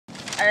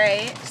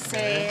Alright,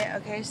 say,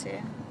 okay,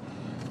 say.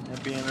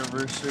 Happy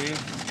anniversary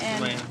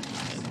And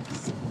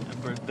to my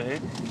birthday.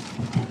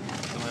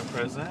 To my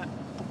present.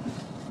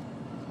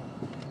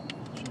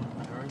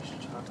 Irish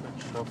chocolate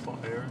truffle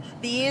Irish.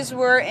 these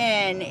were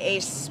in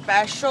a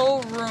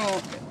special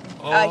room,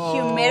 a Oh,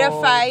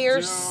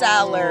 humidifier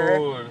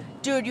cellar.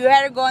 Dude, you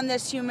had to go in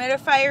this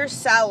humidifier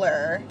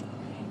cellar,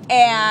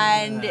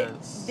 and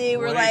Yes. they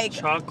were white like,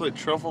 chocolate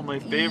truffle, my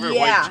favorite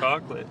Yeah. white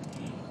chocolate.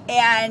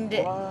 and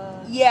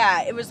What?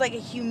 yeah, it was like a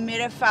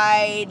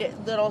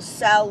humidified little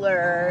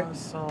cellar,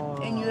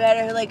 Awesome. and you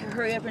had to like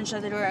hurry up and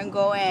shut the door and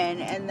go in,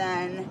 and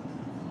then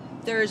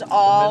there's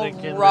all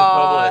Dominican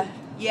raw. Republic.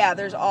 Yeah,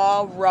 there's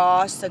all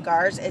raw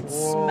cigars. It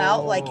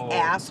smelled like Whoa.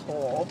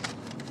 asshole.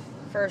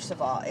 First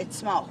of all, it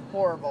smelled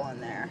horrible in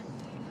there.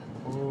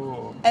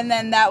 Ooh. And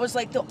then that was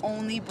like the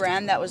only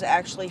brand that was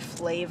actually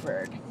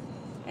flavored.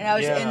 And I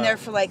was in Yeah. there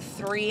for like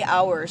 3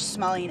 hours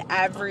smelling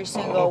every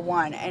single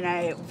one, and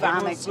I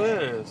What was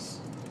vomited. this?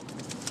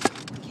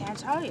 Can't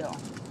tell you.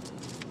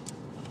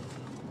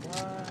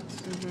 What?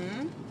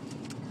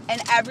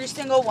 And every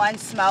single one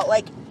smelled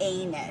like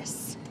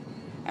anus.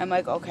 I'm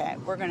like, okay,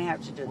 we're gonna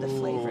have to do the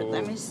flavor.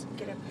 Let me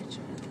get a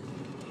picture.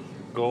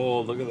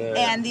 Gold, look at that.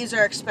 And these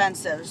are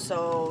expensive,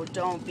 so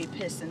don't be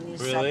pissing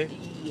these. Really?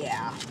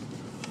 Yeah.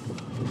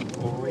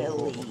 Ooh.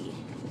 Really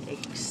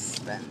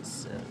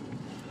expensive.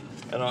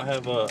 I don't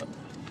have a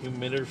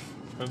humidifier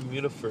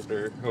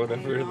or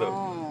whatever.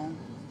 Oh,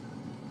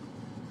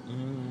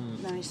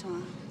 It nice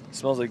one.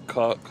 smells like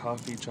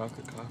coffee,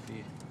 chocolate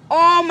coffee.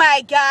 Oh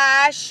my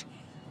gosh!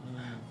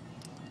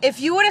 If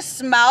you would have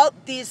smelt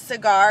these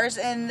cigars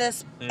in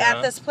this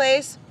at this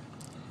place,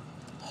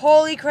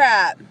 holy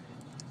crap!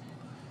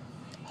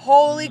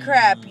 Holy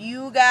crap!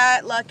 You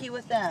got lucky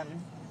with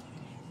them,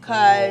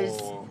 cause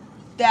Oh,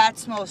 that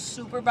smells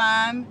super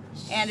bomb,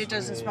 and it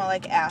doesn't Sweet. smell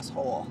like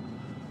asshole.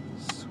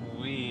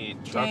 sweet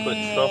chocolate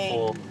Dang.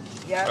 truffle.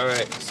 Yep. All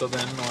right, so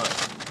then what?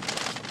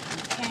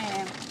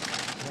 Okay.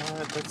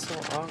 What? That's so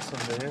awesome,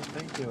 babe.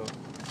 Thank you.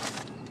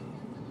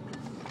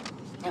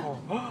 Oh.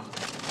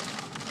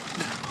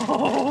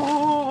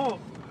 Oh.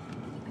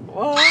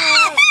 What?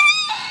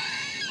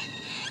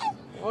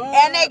 What?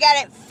 And they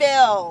got it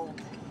filled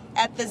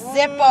at the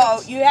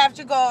Zippo. You have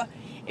to go,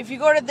 if you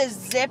go to the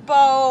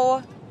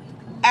Zippo,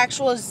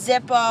 actual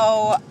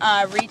Zippo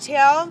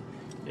retail,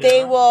 they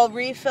Yeah. will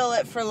refill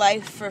it for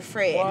life for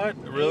free. What?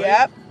 Really?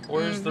 Yep.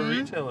 Where's the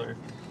retailer?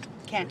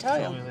 Can't tell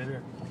Tell you. me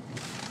later.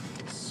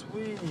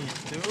 Sweet,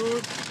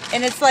 dude.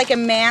 And it's like a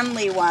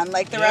manly one.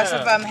 Like the rest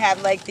of Yeah. them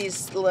had like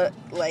these decals,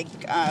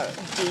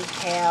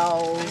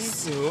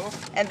 Thank you.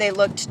 and they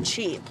looked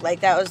cheap. Like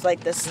that was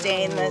like the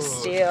stainless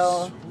Dude,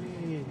 steel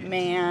Sweet.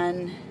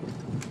 man.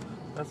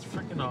 That's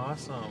freaking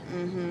awesome.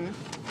 Mhm.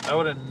 I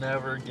would have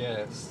never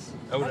guessed.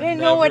 I would have didn't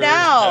know what ever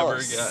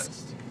else.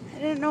 guessed. I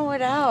didn't know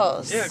what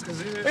else. Yeah, because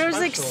these are But it was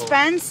special.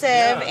 expensive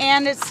Yeah.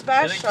 and it's And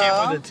special. it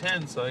came with a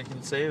tin, so I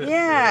can save it.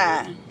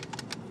 Yeah.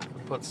 For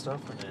put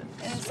stuff in it.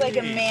 And it's like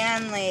a Sweet.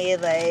 manly,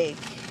 like.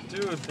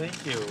 Dude,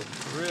 thank you.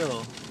 For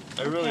real.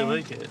 I really Okay.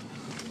 like it.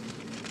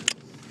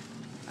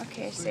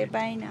 Okay, say Sweet.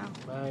 bye now.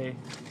 Bye.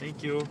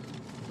 Thank you.